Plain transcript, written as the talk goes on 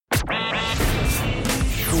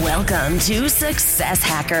Welcome to Success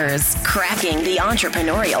Hackers, Cracking the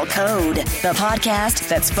Entrepreneurial Code, the podcast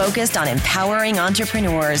that's focused on empowering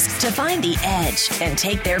entrepreneurs to find the edge and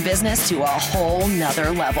take their business to a whole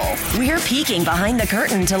nother level. We're peeking behind the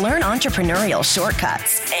curtain to learn entrepreneurial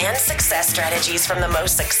shortcuts and success strategies from the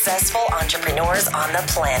most successful entrepreneurs on the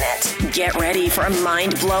planet. Get ready for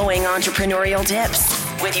mind-blowing entrepreneurial tips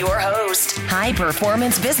with your host,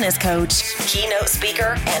 high-performance business coach, keynote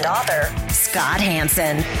speaker, and author, Scott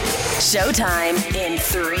Hanson. Showtime in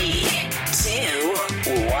 3,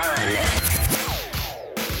 2,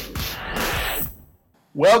 1.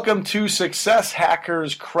 Welcome to Success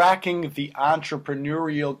Hackers, Cracking the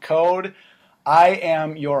Entrepreneurial Code. I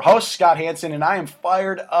am your host, Scott Hanson, and I am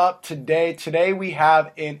fired up today. Today we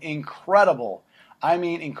have an incredible,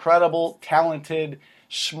 talented,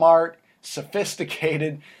 smart,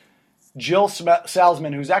 sophisticated Jill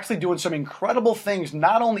Salzman, who's actually doing some incredible things,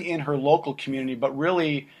 not only in her local community, but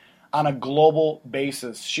really on a global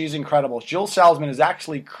basis. She's incredible. Jill Salzman is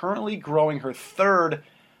actually currently growing her third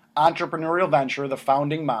entrepreneurial venture, The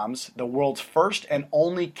Founding Moms, the world's first and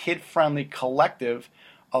only kid-friendly collective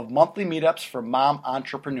of monthly meetups for mom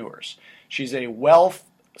entrepreneurs. She's a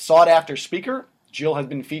well-sought-after speaker. Jill has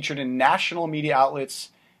been featured in national media outlets,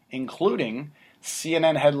 including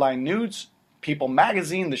CNN Headline News, People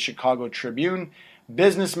Magazine, the Chicago Tribune,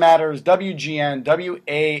 Business Matters, WGN,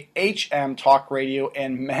 WAHM Talk Radio,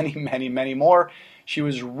 and many, many, many more. She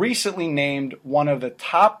was recently named one of the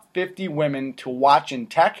top 50 women to watch in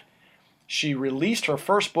tech. She released her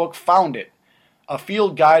first book, Found It, a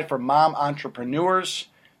field guide for mom entrepreneurs.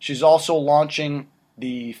 She's also launching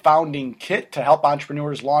the Founding Kit to help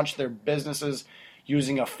entrepreneurs launch their businesses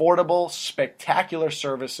using affordable, spectacular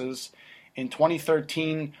services. In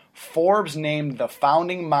 2013, Forbes named The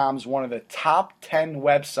Founding Moms one of the top 10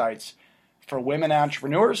 websites for women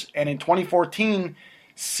entrepreneurs. And in 2014,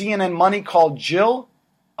 CNN Money called Jill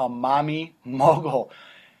a mommy mogul.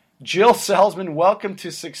 Jill Salzman, welcome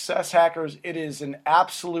to Success Hackers. It is an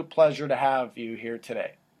absolute pleasure to have you here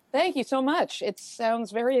today. Thank you so much. It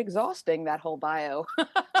sounds very exhausting, that whole bio.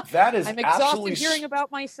 That is I'm exhausted absolutely hearing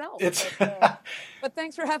about myself. But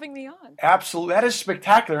thanks for having me on. Absolutely. That is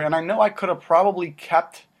spectacular. And I know I could have probably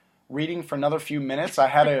kept reading for another few minutes. I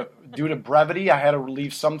had to, due to brevity, I had to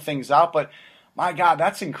leave some things out. But my God,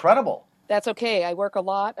 that's incredible. That's okay. I work a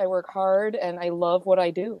lot. I work hard, and I love what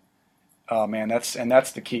I do. Oh, man, that's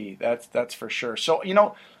the key. That's for sure. So,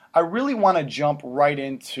 I really want to jump right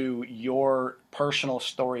into your personal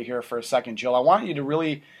story here for a second, Jill. I want you to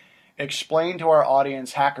really explain to our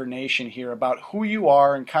audience, Hacker Nation here, about who you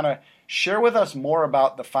are and kind of share with us more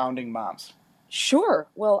about the Founding Moms. Sure.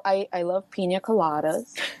 Well, I love pina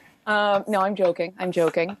coladas. No, I'm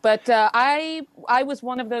joking. But I was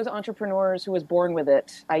one of those entrepreneurs who was born with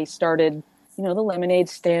it. I started, the lemonade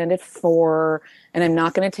stand at 4, and I'm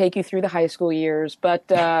not going to take you through the high school years,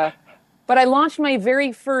 but I launched my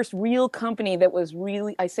very first real company that was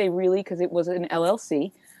really, I say really because it was an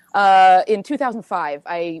LLC. In 2005,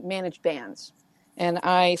 I managed bands, and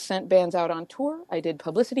I sent bands out on tour. I did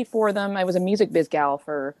publicity for them. I was a music biz gal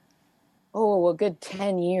for, a good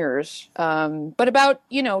 10 years. But about,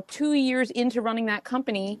 2 years into running that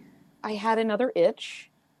company, I had another itch.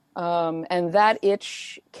 And that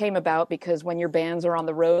itch came about because when your bands are on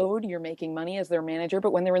the road, you're making money as their manager.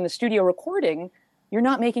 But when they're in the studio recording, you're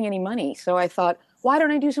not making any money. So I thought, why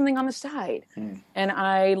don't I do something on the side? And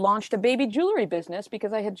I launched a baby jewelry business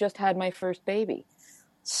because I had just had my first baby.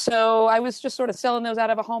 So I was just sort of selling those out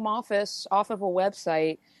of a home office, off of a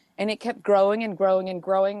website, and it kept growing and growing and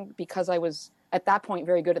growing because I was, at that point,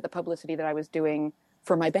 very good at the publicity that I was doing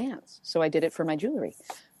for my bands. So I did it for my jewelry.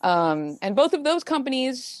 And both of those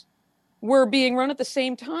companies were being run at the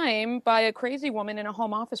same time by a crazy woman in a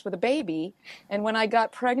home office with a baby. And when I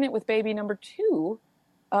got pregnant with baby number 2,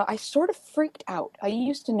 I sort of freaked out. I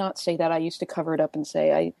used to not say that. I used to cover it up and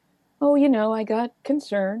say, I got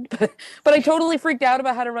concerned. But I totally freaked out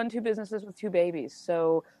about how to run 2 businesses with 2 babies.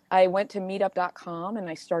 So I went to meetup.com and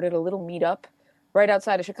I started a little meetup right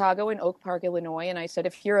outside of Chicago in Oak Park, Illinois. And I said,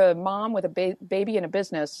 if you're a mom with a baby in a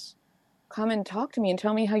business, come and talk to me and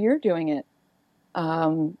tell me how you're doing it.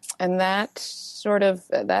 And that's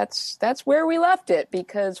where we left it,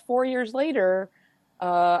 because 4 years later,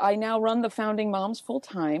 I now run the Founding Moms full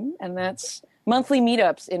time, and that's monthly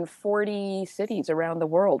meetups in 40 cities around the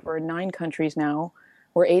world. We're in 9 countries now.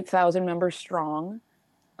 We're 8,000 members strong.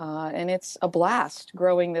 And it's a blast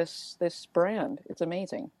growing this brand. It's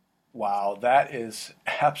amazing. Wow, that is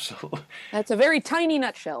absolutely... That's a very tiny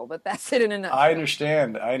nutshell, but that's it in a nutshell. I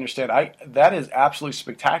understand. That is absolutely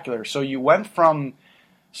spectacular. So you went from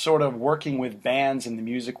sort of working with bands in the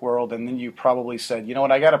music world, and then you probably said, you know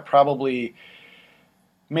what, I got to probably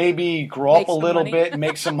maybe grow up a little bit,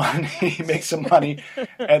 make some money, make some money,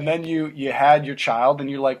 and then you had your child, and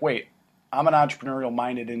you're like, wait, I'm an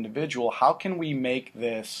entrepreneurial-minded individual. How can we make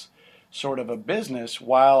this sort of a business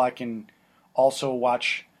while I can also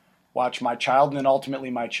watch my child and then ultimately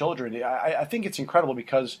my children? I think it's incredible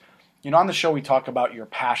because, on the show we talk about your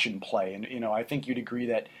passion play, and I think you'd agree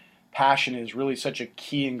that passion is really such a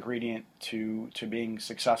key ingredient to being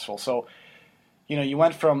successful. So, you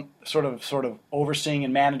went from sort of overseeing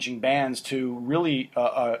and managing bands to really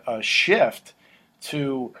a shift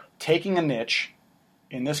to taking a niche,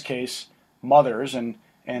 in this case, mothers and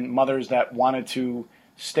mothers that wanted to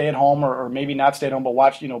stay at home or maybe not stay at home but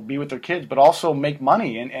watch, be with their kids, but also make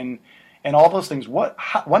money and all those things.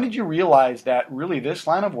 When did you realize that really this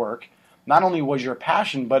line of work not only was your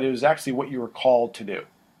passion, but it was actually what you were called to do?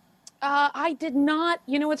 I did not.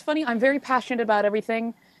 What's funny? I'm very passionate about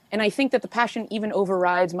everything. And I think that the passion even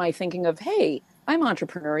overrides my thinking of, hey, I'm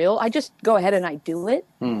entrepreneurial. I just go ahead and I do it.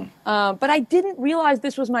 But I didn't realize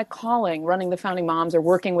this was my calling, running the Founding Moms or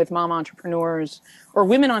working with mom entrepreneurs or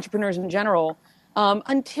women entrepreneurs in general,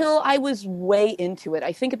 until I was way into it.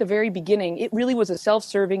 I think at the very beginning, it really was a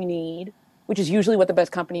self-serving need, which is usually what the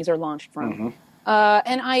best companies are launched from. Mm-hmm.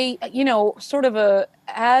 And I,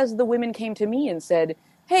 as the women came to me and said,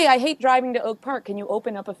 hey, I hate driving to Oak Park. Can you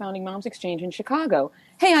open up a Founding Moms Exchange in Chicago?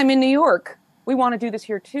 Hey, I'm in New York. We want to do this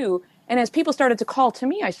here too. And as people started to call to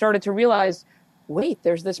me, I started to realize, wait,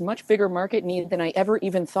 there's this much bigger market need than I ever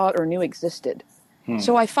even thought or knew existed.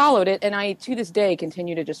 So I followed it, and I, to this day,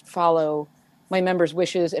 continue to just follow my members'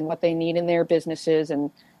 wishes and what they need in their businesses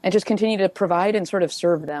and just continue to provide and sort of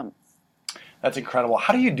serve them. That's incredible.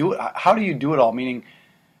 How do you do it? How do you do it all? Meaning,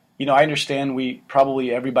 I understand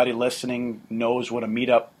everybody listening knows what a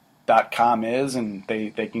meetup.com is, and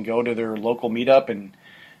they can go to their local meetup and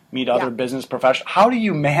meet other business professionals. How do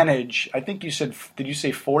you manage, I think you said, did you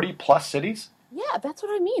say 40 plus cities? Yeah, that's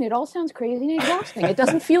what I mean. It all sounds crazy and exhausting. It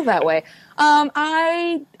doesn't feel that way.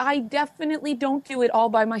 I definitely don't do it all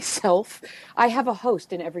by myself. I have a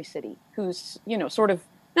host in every city who's, sort of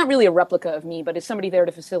not really a replica of me, but is somebody there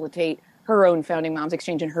to facilitate her own Founding Moms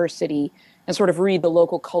Exchange in her city and sort of read the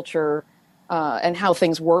local culture and how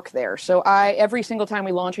things work there. So every single time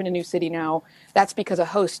we launch in a new city now, that's because a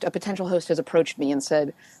potential host has approached me and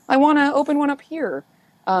said, I want to open one up here.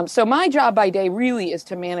 So my job by day really is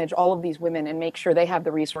to manage all of these women and make sure they have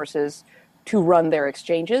the resources to run their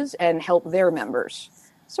exchanges and help their members.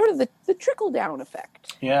 Sort of the trickle-down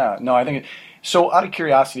effect. Yeah, no, I think so. Out of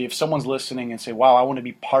curiosity, if someone's listening and say, wow, I want to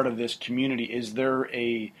be part of this community, is there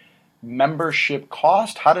a membership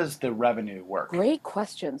cost? How does the revenue work? Great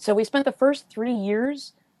question. So we spent the first 3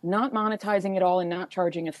 years not monetizing it all and not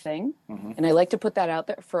charging a thing. Mm-hmm. And I like to put that out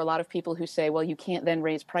there for a lot of people who say, well, you can't then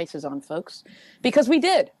raise prices on folks. Because we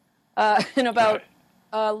did. And about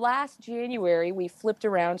last January, we flipped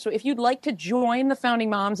around. So if you'd like to join the Founding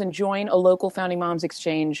Moms and join a local Founding Moms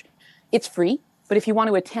Exchange, it's free. But if you want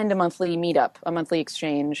to attend a monthly meetup, a monthly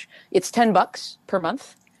exchange, it's $10 per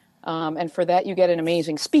month. And for that, you get an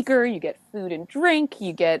amazing speaker, you get food and drink,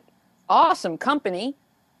 you get awesome company.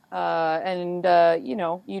 That's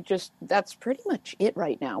pretty much it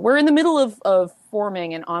right now. We're in the middle of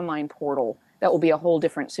forming an online portal that will be a whole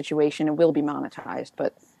different situation and will be monetized,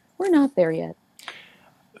 but we're not there yet.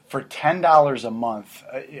 For $10 a month,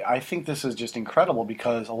 I think this is just incredible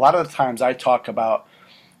because a lot of the times I talk about,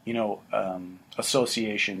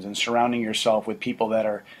 associations and surrounding yourself with people that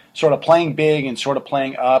are sort of playing big and sort of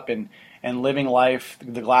playing up and living life,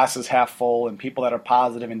 the glass is half full, and people that are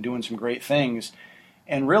positive and doing some great things.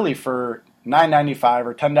 And really for $9.95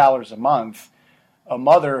 or $10 a month, a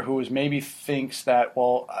mother who maybe thinks that,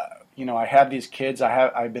 I have these kids,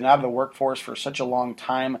 I've been out of the workforce for such a long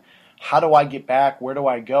time. How do I get back? Where do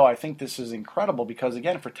I go? I think this is incredible because,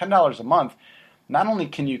 again, for $10 a month, not only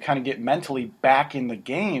can you kind of get mentally back in the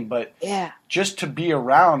game, but just to be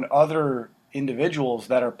around other individuals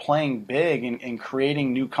that are playing big and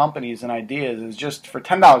creating new companies and ideas is just, for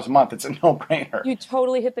 $10 a month, it's a no-brainer. You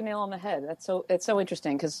totally hit the nail on the head. It's so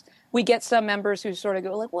interesting because we get some members who sort of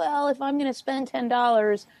go like, well, if I'm going to spend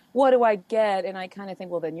 $10, what do I get? And I kind of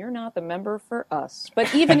think, well, then you're not the member for us.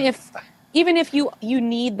 But even if you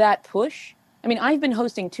need that push, I mean, I've been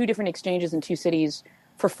hosting 2 different exchanges in 2 cities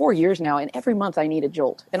for 4 years now, and every month I need a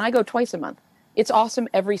jolt. And I go twice a month. It's awesome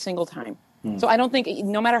every single time. So I don't think,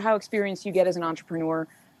 no matter how experienced you get as an entrepreneur,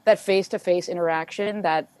 that face-to-face interaction,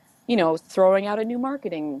 that, throwing out a new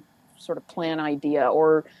marketing sort of plan idea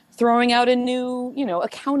or throwing out a new,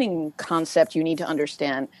 accounting concept you need to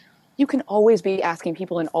understand, you can always be asking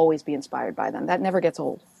people and always be inspired by them. That never gets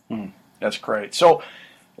old. That's great. So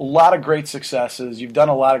a lot of great successes. You've done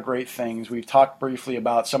a lot of great things. We've talked briefly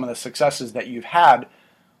about some of the successes that you've had.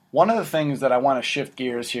 One of the things that I want to shift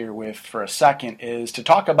gears here with for a second is to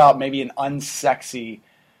talk about maybe an unsexy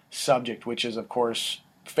subject, which is, of course,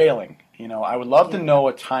 failing. I would love to know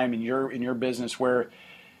a time in your business where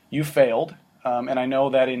you failed. And I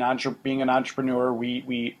know that being an entrepreneur,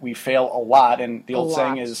 we fail a lot. And the old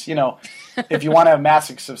saying is, if you want to have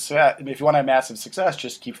massive success,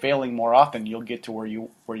 just keep failing more often. You'll get to where you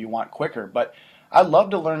want quicker. But I'd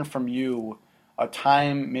love to learn from you a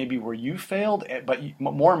time maybe where you failed, but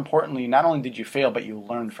more importantly, not only did you fail, but you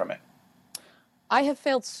learned from it. I have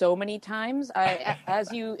failed so many times.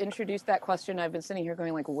 As you introduced that question, I've been sitting here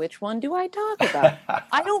going like, which one do I talk about?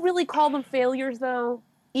 I don't really call them failures, though,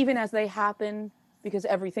 even as they happen, because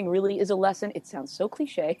everything really is a lesson. It sounds so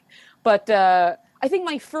cliche. But I think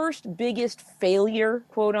my first biggest failure,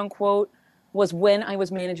 quote unquote, was when I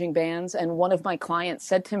was managing bands. And one of my clients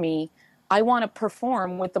said to me, I want to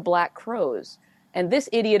perform with the Black Crowes. And this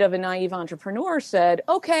idiot of a naive entrepreneur said,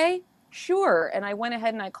 okay, sure. And I went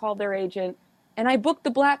ahead and I called their agent. And I booked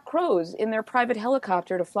the Black Crowes in their private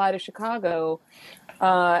helicopter to fly to Chicago.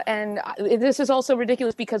 And this is also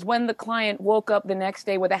ridiculous because when the client woke up the next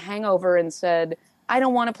day with a hangover and said, I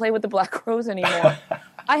don't want to play with the Black Crowes anymore,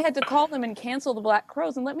 I had to call them and cancel the Black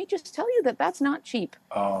Crowes. And let me just tell you that that's not cheap.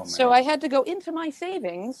 Oh, man. So I had to go into my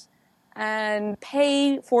savings and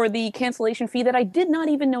pay for the cancellation fee that I did not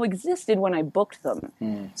even know existed when I booked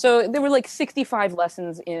them. So there were like 65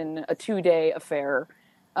 lessons in a 2-day affair.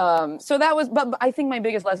 So that was, but I think my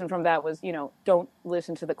biggest lesson from that was, don't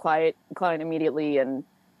listen to the client immediately and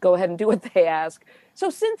go ahead and do what they ask. So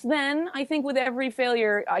since then, I think with every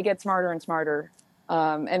failure, I get smarter and smarter.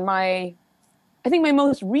 And I think my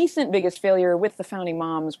most recent biggest failure with the Founding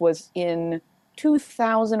Moms was in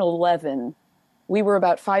 2011. We were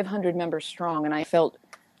about 500 members strong, and I felt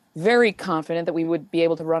very confident that we would be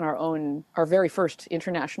able to run our very first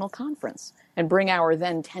international conference and bring our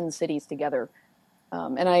then 10 cities together.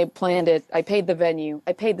 And I planned it. I paid the venue.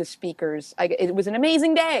 I paid the speakers. It was an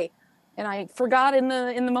amazing day. And I forgot in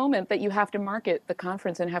the moment that you have to market the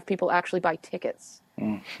conference and have people actually buy tickets.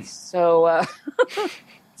 So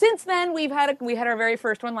since then, we had our very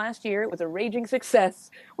first one last year. It was a raging success.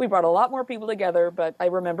 We brought a lot more people together, but I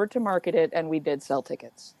remembered to market it, and we did sell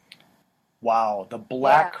tickets. Wow, the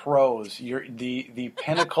Black Crowes, the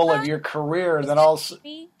pinnacle of your career. And then also,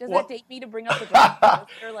 does that date me to bring up the Black Crowes?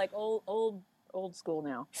 They're like old school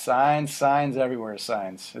now. Signs everywhere.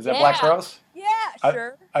 Signs. Is that Black Crowes? Yeah,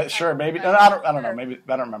 sure. Sure, maybe. No, I don't know. Maybe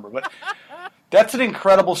I don't remember. But that's an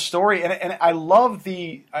incredible story, and I love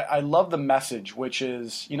the message, which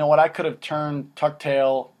is, I could have turned tuck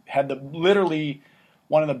tail, had literally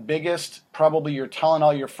one of the biggest. Probably you're telling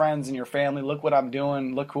all your friends and your family, look what I'm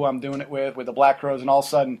doing, look who I'm doing it with the Black Crowes, and all of a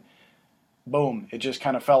sudden, boom, it just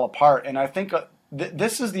kind of fell apart. And I think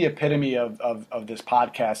this is the epitome of this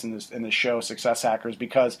podcast and this show, Success Hackers,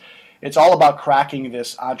 because it's all about cracking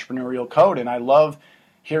this entrepreneurial code. And I love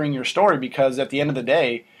hearing your story because at the end of the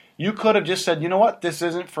day, you could have just said, you know what, this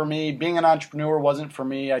isn't for me. Being an entrepreneur wasn't for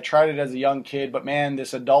me. I tried it as a young kid, but man,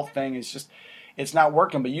 this adult thing is just, it's not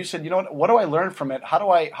working. But you said, you know what do I learn from it? How do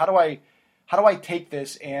I take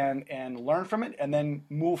this and learn from it and then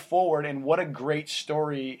move forward? And what a great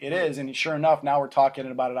story it is. And sure enough, now we're talking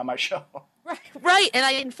about it on my show. Right.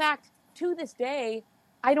 And in fact, to this day,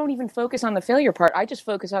 I don't even focus on the failure part. I just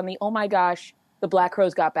focus on the, oh my gosh, the Black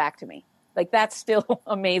Crowes got back to me. Like, that's still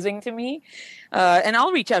amazing to me. And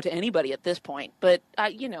I'll reach out to anybody at this point. But,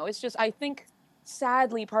 it's just, I think,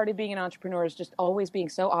 sadly, part of being an entrepreneur is just always being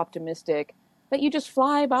so optimistic that you just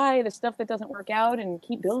fly by the stuff that doesn't work out and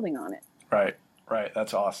keep building on it. Right.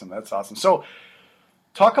 That's awesome. So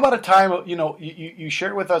talk about a time, you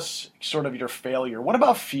shared with us sort of your failure. What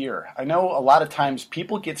about fear? I know a lot of times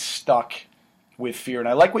people get stuck with fear. And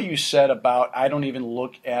I like what you said about, I don't even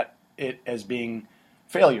look at it as being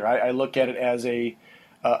failure. I look at it as a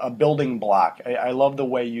building block. I love the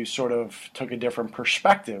way you sort of took a different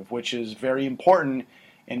perspective, which is very important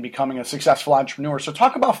in becoming a successful entrepreneur. So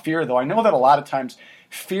talk about fear, though. I know that a lot of times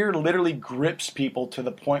fear literally grips people to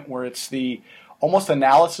the point where it's the almost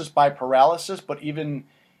analysis by paralysis, but even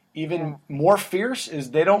more fierce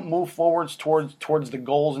is they don't move forwards towards the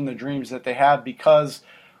goals and the dreams that they have because,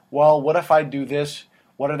 well, what if I do this?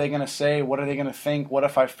 What are they going to say? What are they going to think? What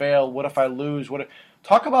if I fail? What if I lose?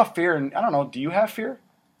 Talk about fear. And I don't know, do you have fear?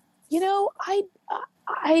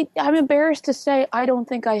 I'm embarrassed to say I don't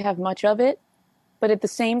think I have much of it, but at the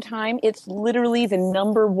same time, it's literally the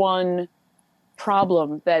number one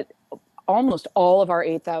problem that almost all of our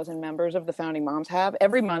 8,000 members of the Founding Moms have.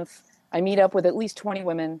 Every month, I meet up with at least 20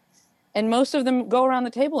 women, and most of them go around the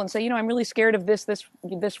table and say, I'm really scared of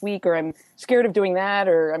this week, or I'm scared of doing that,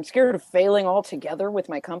 or I'm scared of failing altogether with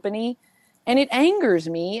my company. And it angers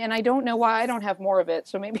me, and I don't know why I don't have more of it,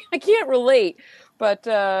 so maybe I can't relate. But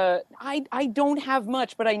I don't have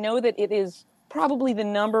much, but I know that it is probably the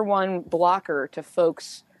number one blocker to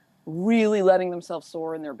folks really letting themselves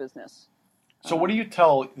soar in their business. So what do you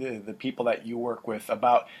tell the people that you work with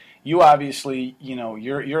about, you obviously,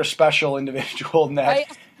 you're a special individual in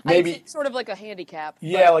that maybe it's sort of like a handicap.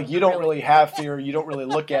 Yeah, like you don't really have fear, you don't really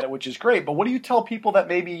look at it, which is great. But what do you tell people that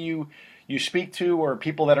maybe you speak to, or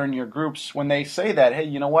people that are in your groups, when they say that, hey,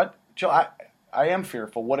 you know what, Jill, I am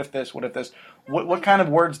fearful. What if this? What if this? What kind of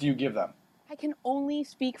words do you give them? I can only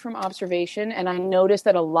speak from observation, and I notice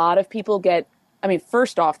that a lot of people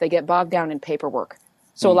first off, they get bogged down in paperwork.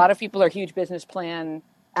 So a lot of people are huge business plan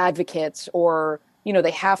advocates, or,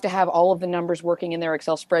 they have to have all of the numbers working in their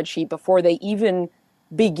Excel spreadsheet before they even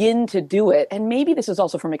begin to do it. And maybe this is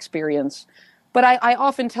also from experience. But I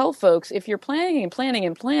often tell folks, if you're planning and planning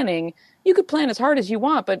and planning, you could plan as hard as you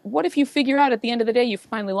want. But what if you figure out at the end of the day you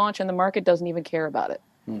finally launch and the market doesn't even care about it?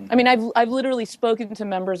 I mean, I've literally spoken to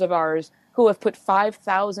members of ours who have put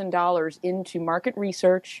 $5,000 into market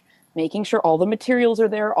research, making sure all the materials are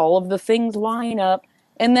there, all of the things line up.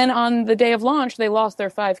 And then on the day of launch, they lost their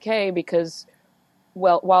 5K because,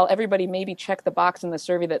 well, while everybody maybe checked the box in the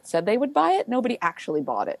survey that said they would buy it, nobody actually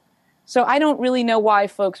bought it. So I don't really know why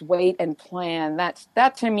folks wait and plan.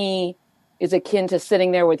 That to me is akin to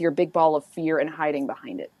sitting there with your big ball of fear and hiding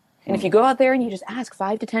behind it. And if you go out there and you just ask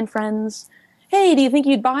 5 to 10 friends, hey, do you think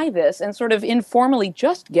you'd buy this? And sort of informally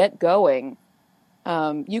just get going,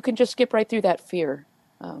 you can just skip right through that fear.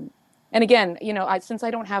 And again, since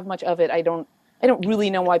I don't have much of it, I don't really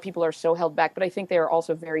know why people are so held back, but I think they are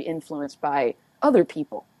also very influenced by other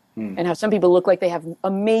people and how some people look like they have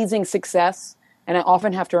amazing success. And I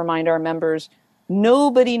often have to remind our members,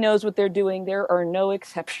 nobody knows what they're doing. There are no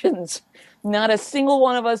exceptions. Not a single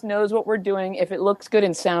one of us knows what we're doing. If it looks good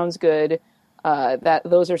and sounds good,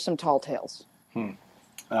 those are some tall tales.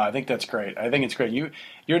 I think that's great. I think it's great.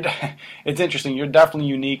 It's interesting. You're definitely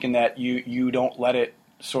unique in that you don't let it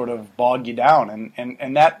sort of bog you down.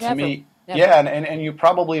 And that to me, yeah, and you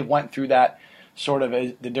probably went through that sort of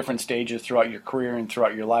the different stages throughout your career and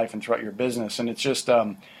throughout your life and throughout your business. And it's just,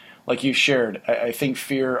 like you shared, I think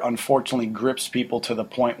fear unfortunately grips people to the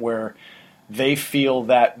point where they feel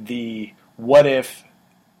that the what if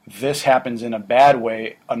this happens in a bad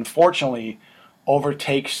way, unfortunately,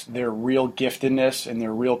 overtakes their real giftedness and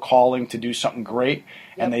their real calling to do something great,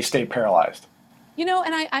 and they stay paralyzed. And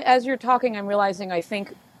I as you're talking, I'm realizing I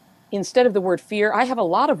think instead of the word fear, I have a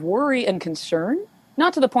lot of worry and concern,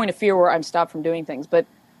 not to the point of fear where I'm stopped from doing things, but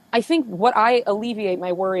I think what I alleviate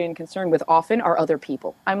my worry and concern with often are other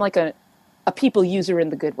people. I'm like a people user in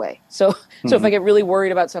the good way. So if I get really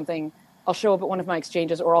worried about something, I'll show up at one of my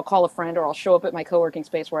exchanges, or I'll call a friend, or I'll show up at my co-working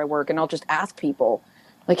space where I work, and I'll just ask people,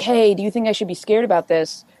 like, hey, do you think I should be scared about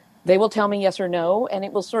this? They will tell me yes or no, and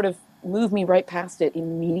it will sort of move me right past it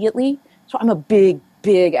immediately. So I'm a big,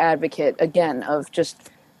 big advocate, again, of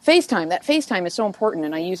just FaceTime. That FaceTime is so important,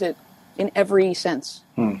 and I use it in every sense.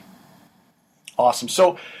 Awesome.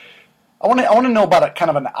 So I want to know about a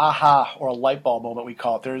kind of an aha or a light bulb moment, we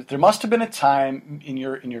call it. There must have been a time in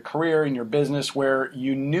your career, in your business, where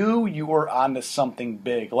you knew you were onto something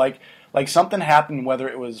big. Like something happened, whether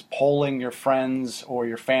it was polling your friends or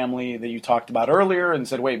your family that you talked about earlier and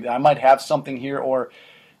said, wait, I might have something here. Or,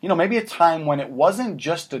 maybe a time when it wasn't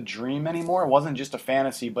just a dream anymore. It wasn't just a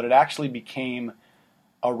fantasy, but it actually became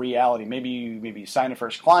a reality. Maybe you signed a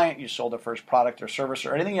first client, you sold a first product or service,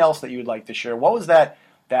 or anything else that you would like to share. What was that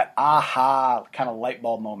aha kind of light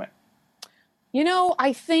bulb moment?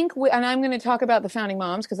 I think, and I'm going to talk about the Founding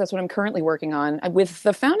Moms because that's what I'm currently working on. With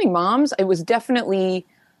the Founding Moms, it was definitely,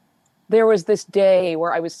 there was this day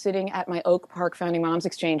where I was sitting at my Oak Park Founding Moms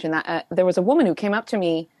Exchange, and there was a woman who came up to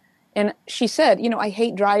me, and she said, I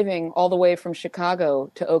hate driving all the way from Chicago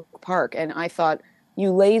to Oak Park. And I thought,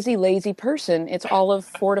 you lazy, lazy person, it's all of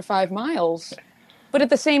 4 to 5 miles. But at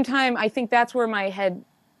the same time, I think that's where my head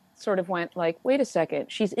sort of went like, wait a second,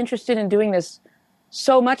 she's interested in doing this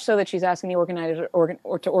so much so that she's asking the organizer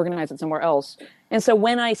or to organize it somewhere else. And so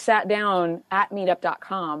when I sat down at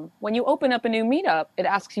meetup.com, when you open up a new meetup, it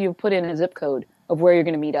asks you to put in a zip code of where you're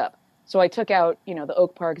going to meet up. So I took out, the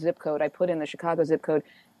Oak Park zip code, I put in the Chicago zip code,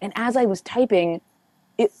 and as I was typing,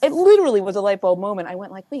 it literally was a light bulb moment. I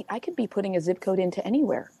went like, wait, I could be putting a zip code into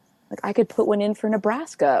anywhere. Like I could put one in for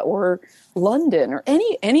Nebraska or London or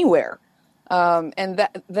anywhere. And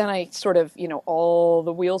then I sort of, all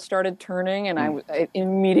the wheels started turning, and I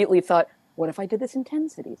immediately thought, what if I did this in 10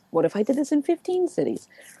 cities? What if I did this in 15 cities?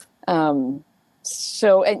 And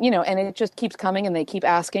it just keeps coming, and they keep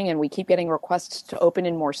asking, and we keep getting requests to open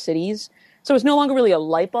in more cities. So it's no longer really a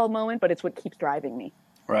light bulb moment, but it's what keeps driving me.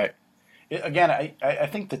 Right. Again, I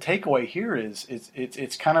think the takeaway here is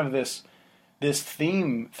it's kind of this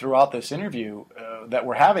theme throughout this interview that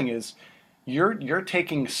we're having is you're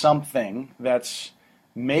taking something that's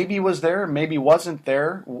maybe was there, maybe wasn't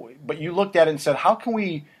there, but you looked at it and said, how can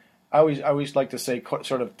we? I always like to say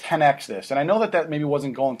sort of 10x this, and I know that maybe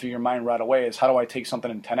wasn't going through your mind right away. Is how do I take something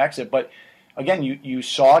and 10x it? But again, you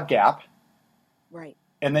saw a gap, right,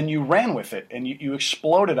 and then you ran with it, and you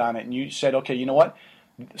exploded on it, and you said, okay, you know what?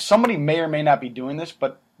 Somebody may or may not be doing this,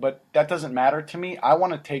 but that doesn't matter to me. I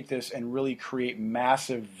want to take this and really create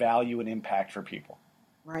massive value and impact for people.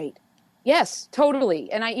 Right. Yes,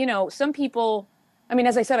 totally. And some people,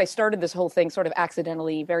 as I said, I started this whole thing sort of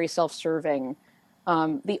accidentally, very self-serving.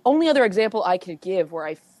 The only other example I could give where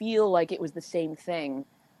I feel like it was the same thing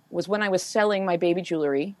was when I was selling my baby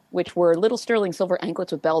jewelry, which were little sterling silver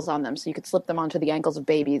anklets with bells on them, so you could slip them onto the ankles of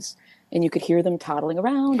babies, and you could hear them toddling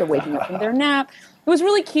around or waking up from their nap. It was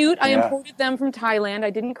really cute. I imported them from Thailand. I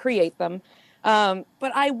didn't create them.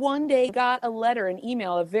 But I one day got an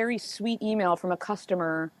email, a very sweet email from a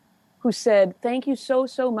customer who said, "Thank you so,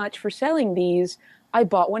 so much for selling these. I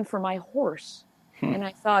bought one for my horse." And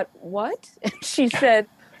I thought, what? And she said,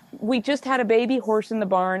 "We just had a baby horse in the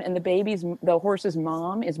barn, and the horse's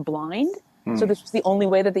mom is blind. So this was the only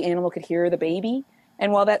way that the animal could hear the baby.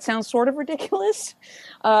 And while that sounds sort of ridiculous,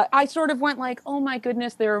 I sort of went like, oh my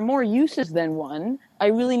goodness, there are more uses than one. I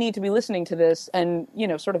really need to be listening to this and,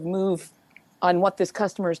 sort of move on what this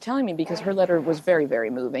customer is telling me, because her letter was very,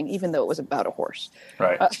 very moving, even though it was about a horse."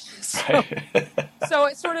 Right. So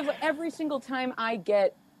it's sort of every single time I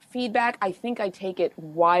get feedback, I think I take it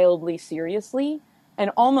wildly seriously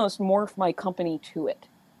and almost morph my company to it,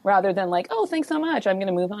 rather than like, oh, thanks so much, I'm going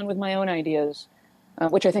to move on with my own ideas,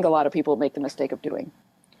 which I think a lot of people make the mistake of doing.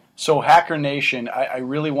 So Hacker Nation, I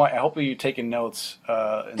really want, I hope you're taking notes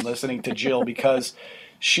and listening to Jill, because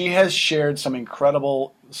she has shared some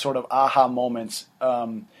incredible sort of aha moments.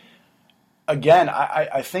 Again,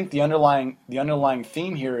 I think the underlying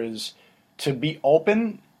theme here is to be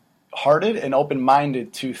open-hearted and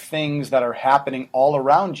open-minded to things that are happening all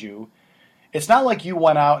around you. It's not like you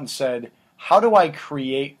went out and said, how do I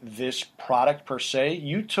create this product per se?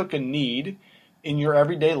 You took a need in your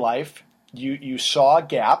everyday life. You saw a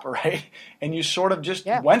gap, right? And you sort of just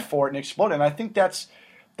went for it and exploded. And I think that's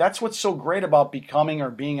what's so great about becoming or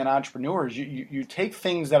being an entrepreneur is you take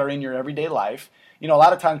things that are in your everyday life. A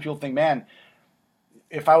lot of times people think, man,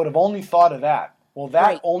 if I would have only thought of that.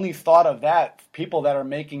 Well, only thought of that, people that are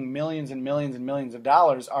making millions and millions and millions of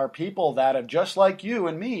dollars are people that have, just like you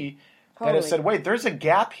and me, that have said, wait, there's a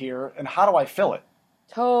gap here, and how do I fill it?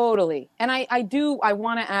 Totally. And I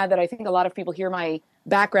want to add that I think a lot of people hear my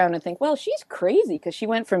background and think, well, she's crazy because she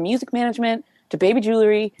went from music management to baby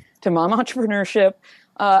jewelry to mom entrepreneurship.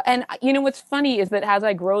 And what's funny is that as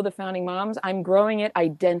I grow the Founding Moms, I'm growing it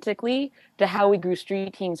identically to how we grew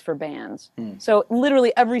Street Teams for bands. So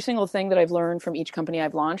literally every single thing that I've learned from each company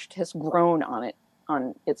I've launched has grown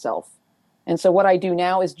on itself. And so what I do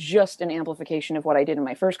now is just an amplification of what I did in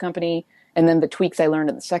my first company, and then the tweaks I learned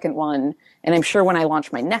in the second one. And I'm sure when I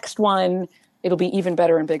launch my next one, it'll be even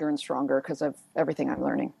better and bigger and stronger because of everything I'm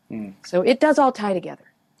learning. So it does all tie together.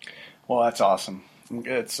 Well, that's awesome.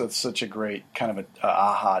 It's such a great kind of a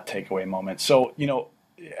aha takeaway moment. So,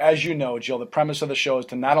 as you know, Jill, the premise of the show is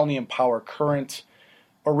to not only empower current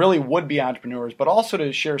or really would-be entrepreneurs, but also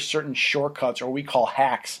to share certain shortcuts, or we call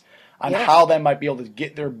hacks, on how they might be able to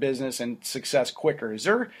get their business and success quicker. Is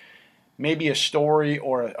there maybe a story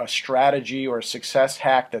or a strategy or a success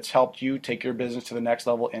hack that's helped you take your business to the next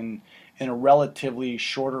level in a relatively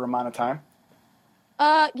shorter amount of time?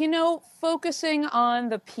 Focusing on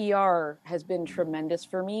the PR has been tremendous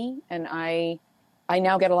for me. And I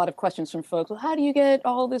now get a lot of questions from folks. Well, how do you get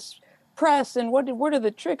all this press? And what are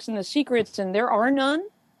the tricks and the secrets? And there are none.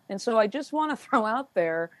 And so I just want to throw out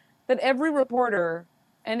there that every reporter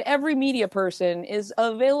and every media person is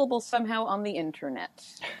available somehow on the internet.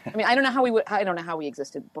 I don't know how we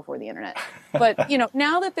existed before the internet. But,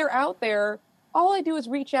 now that they're out there, all I do is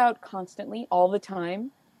reach out constantly, all the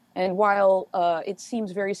time. And while it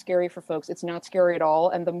seems very scary for folks, it's not scary at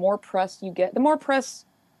all. And the more press you get, press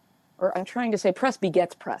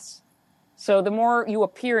begets press. So the more you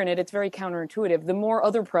appear in it, it's very counterintuitive. The more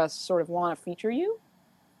other press sort of want to feature you.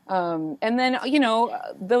 And then,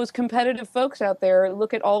 those competitive folks out there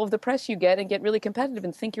look at all of the press you get and get really competitive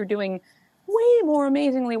and think you're doing way more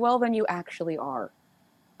amazingly well than you actually are.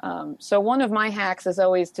 So one of my hacks is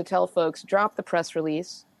always to tell folks, drop the press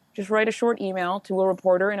release, just write a short email to a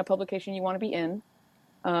reporter in a publication you want to be in,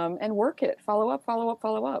 and work it. Follow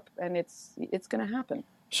up, and it's going to happen.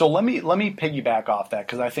 So let me piggyback off that,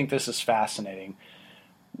 because I think this is fascinating.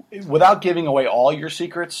 Without giving away all your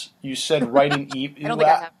secrets, you said writing I don't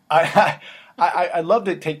think I have. I'd love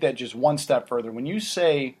to take that just one step further. When you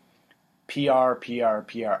say PR,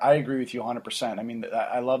 I agree with you 100%. I mean,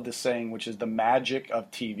 I love the saying, which is the magic of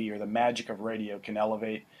TV or the magic of radio can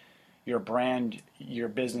elevate your brand, your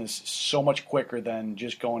business so much quicker than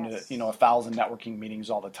just going to 1,000 networking meetings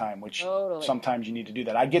all the time, which sometimes you need to do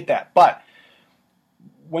that. I get that. But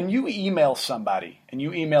when you email somebody and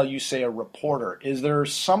you say a reporter, is there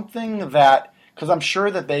something that, because I'm sure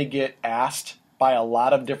that they get asked by a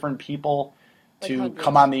lot of different people to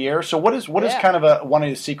come on the air. So what is kind of one of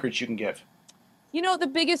the secrets you can give? The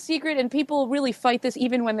biggest secret, and people really fight this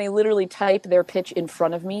even when they literally type their pitch in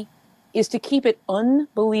front of me, is to keep it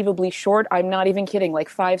unbelievably short. I'm not even kidding, like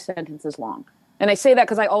 5 sentences long. And I say that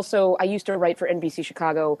because I used to write for NBC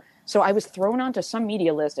Chicago, so I was thrown onto some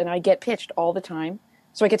media list, and I get pitched all the time.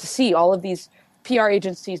 So I get to see all of these PR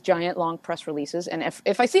agencies' giant long press releases, and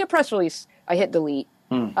if I see a press release, I hit delete.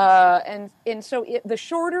 And so the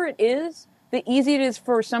shorter it is, the easier it is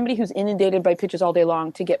for somebody who's inundated by pitches all day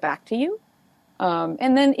long to get back to you.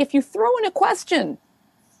 And then if you throw in a question,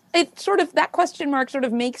 that question mark sort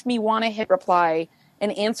of makes me want to hit reply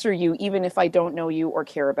and answer you, even if I don't know you or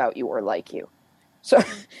care about you or like you.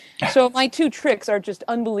 So my 2 tricks are just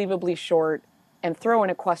unbelievably short and throw in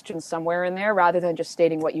a question somewhere in there rather than just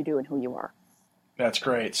stating what you do and who you are. That's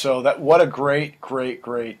great. So what a great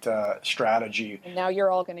strategy. And now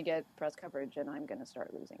you're all going to get press coverage, and I'm going to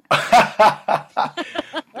start losing.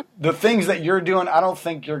 The things that you're doing, I don't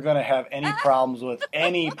think you're going to have any problems with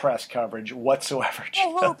any press coverage whatsoever.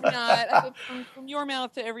 I hope not. From your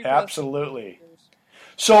mouth to every Absolutely.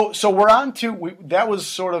 So we're on to that was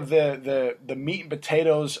sort of the meat and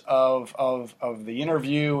potatoes of the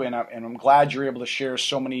interview, and I'm glad you're able to share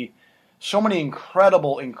so many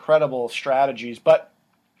incredible strategies. But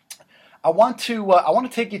I want to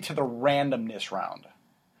take you to the randomness round.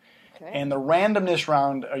 Okay. And the randomness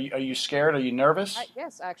round, are you scared? Are you nervous?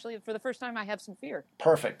 Yes, actually, for the first time, I have some fear.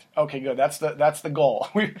 Perfect. Okay, good. That's the goal.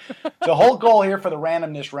 The whole goal here for the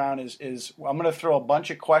randomness round is I'm going to throw a bunch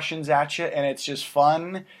of questions at you, and it's just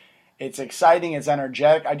fun. It's exciting. It's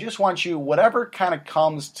energetic. I just want you, whatever kind of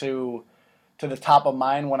comes to the top of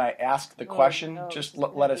mind when I ask the question, just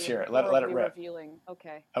let us hear it. Let it rip. Revealing.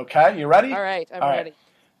 Okay. Okay, you ready? All right, I'm ready.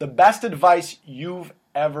 The best advice you've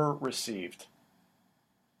ever received?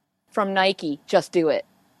 From Nike, just do it.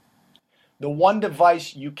 The one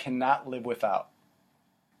device you cannot live without?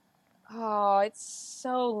 Oh, it's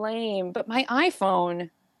so lame. But my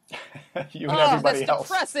iPhone. You and everybody else.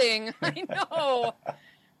 That's depressing. I know.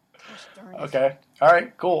 Gosh darn it. Okay. All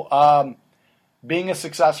right, cool. Being a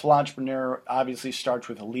successful entrepreneur obviously starts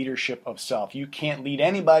with a leadership of self. You can't lead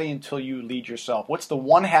anybody until you lead yourself. What's the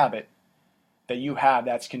one habit that you have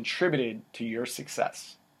that's contributed to your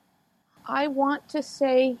success? I want to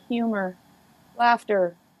say humor,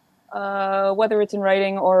 laughter, whether it's in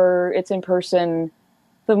writing or it's in person.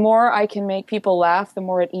 The more I can make people laugh, the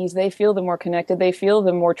more at ease they feel, the more connected they feel,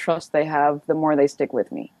 the more trust they have, the more they stick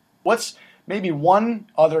with me. What's maybe one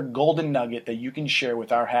other golden nugget that you can share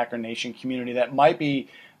with our Hacker Nation community that might be,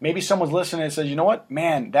 maybe someone's listening and says, you know what,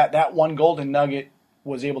 man, that one golden nugget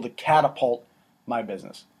was able to catapult my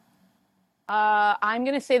business? I'm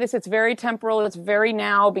going to say this. It's very temporal. It's very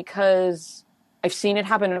now because I've seen it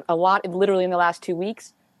happen a lot, literally in the last 2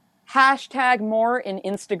 weeks. Hashtag more in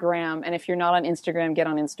Instagram. And if you're not on Instagram, get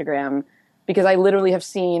on Instagram. Because I literally have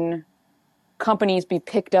seen companies be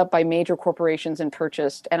picked up by major corporations and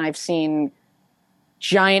purchased. And I've seen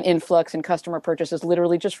giant influx in customer purchases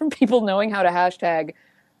literally just from people knowing how to hashtag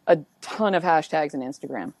a ton of hashtags in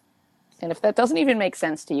Instagram. And if that doesn't even make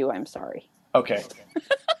sense to you, I'm sorry. Okay.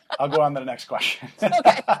 I'll go on to the next question.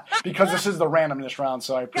 Okay. Because this is the randomness round,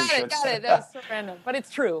 so I appreciate it. Got it. That was so random. But it's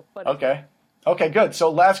true. Okay. Okay, good.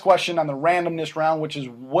 So last question on the randomness round, which is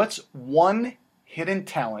what's one hidden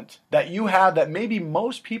talent that you have that maybe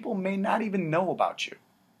most people may not even know about you?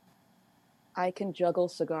 I can juggle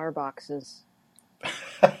cigar boxes.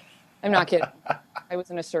 I'm not kidding. I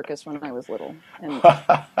was in a circus when I was little, and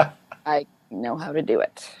I know how to do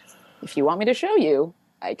it. If you want me to show you,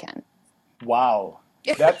 I can. Wow.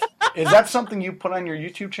 Is that something you put on your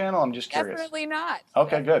YouTube channel? I'm just curious. Definitely not.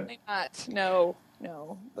 Okay, Definitely good. Not.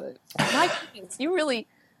 No. But my goodness,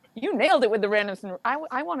 you nailed it with the randomness.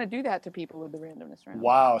 I want to do that to people with the randomness round.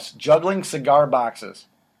 Wow, juggling cigar boxes.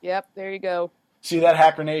 Yep, there you go. See that,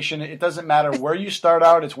 Hacker Nation? It doesn't matter where you start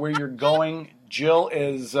out; it's where you're going. Jill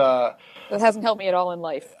is. That hasn't helped me at all in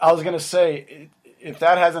life. I was going to say, if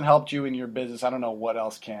that hasn't helped you in your business, I don't know what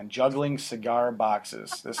else can. Juggling cigar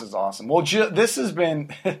boxes. This is awesome. Well, Jill, this has been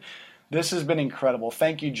incredible.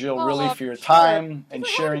 Thank you, Jill, really, for your time and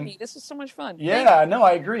sharing. Me. This is so much fun. Yeah, no,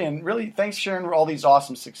 I agree. And really, thanks for sharing all these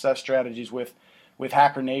awesome success strategies with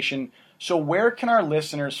Hacker Nation. So where can our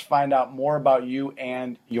listeners find out more about you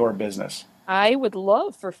and your business? I would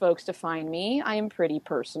love for folks to find me. I am pretty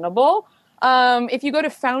personable. If you go to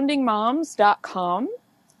foundingmoms.com,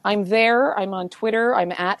 I'm there. I'm on Twitter.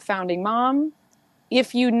 I'm at Founding Mom.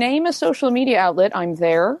 If you name a social media outlet, I'm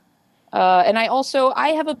there. And I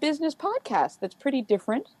have a business podcast that's pretty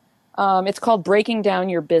different. It's called Breaking Down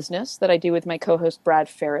Your Business that I do with my co-host Brad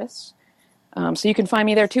Ferris. So you can find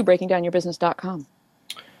me there too, breakingdownyourbusiness.com.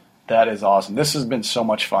 That is awesome. This has been so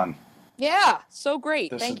much fun. Yeah, so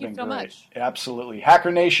great. Thank you so much. Absolutely.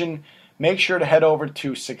 Hacker Nation, make sure to head over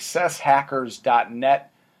to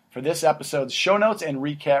successhackers.net for this episode's show notes and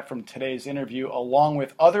recap from today's interview, along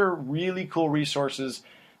with other really cool resources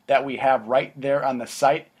that we have right there on the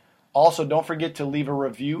site. Also, don't forget to leave a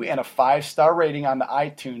review and a 5-star rating on the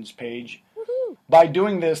iTunes page. Woo-hoo. By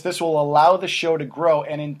doing this, this will allow the show to grow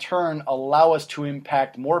and in turn allow us to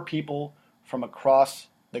impact more people from across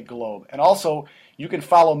the globe. And also, you can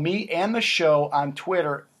follow me and the show on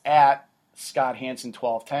Twitter at Scott Hansen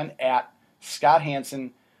 1210, at Scott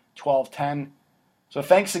Hansen 1210. So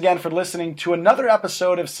thanks again for listening to another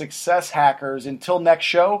episode of Success Hackers. Until next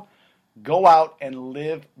show, go out and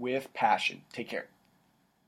live with passion. Take care.